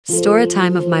story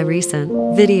time of my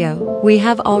recent video. We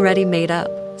have already made up,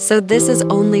 so this is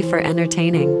only for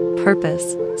entertaining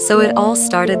purpose. So it all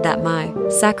started that my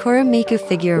Sakura Miku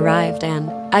figure arrived and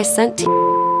I sent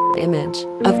image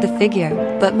of the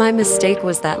figure, but my mistake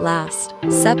was that last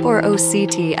SEP or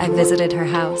OCT I visited her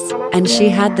house, and she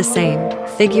had the same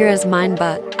figure as mine,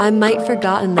 but I might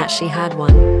forgotten that she had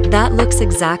one that looks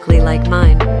exactly like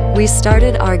mine. We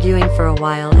started arguing for a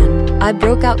while and I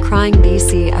broke out crying.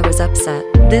 BC, I was upset.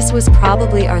 This was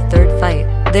probably our third fight.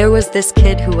 There was this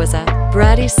kid who was a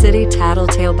bratty city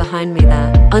tattletale behind me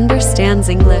that understands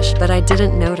English, but I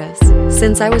didn't notice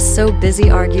since I was so busy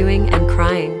arguing and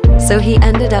crying. So he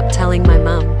ended up telling my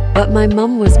mom, but my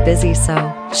mom was busy, so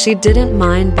she didn't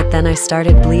mind. But then I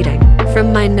started bleeding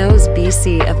from my nose,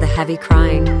 BC, of the heavy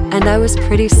crying, and I was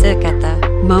pretty sick at the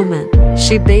moment.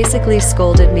 She basically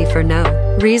scolded me for no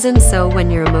reason. So when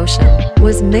your emotion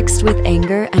was mixed with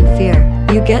anger and fear,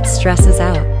 you get stresses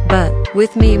out. But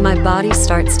with me, my body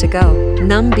starts to go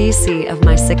numb, BC, of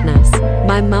my sickness.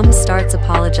 My mom starts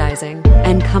apologizing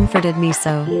and comforted me,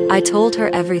 so I told her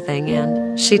everything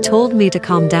and she told me to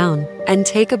calm down and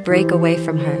take a break away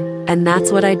from her. And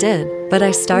that's what I did. But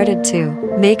I started to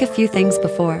make a few things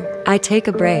before I take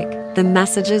a break. The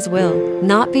messages will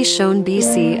not be shown,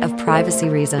 BC, of privacy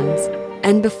reasons.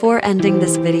 And before ending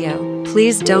this video,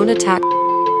 please don't attack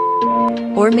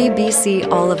or me,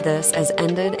 BC. All of this has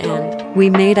ended and we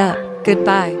made up.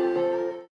 Goodbye.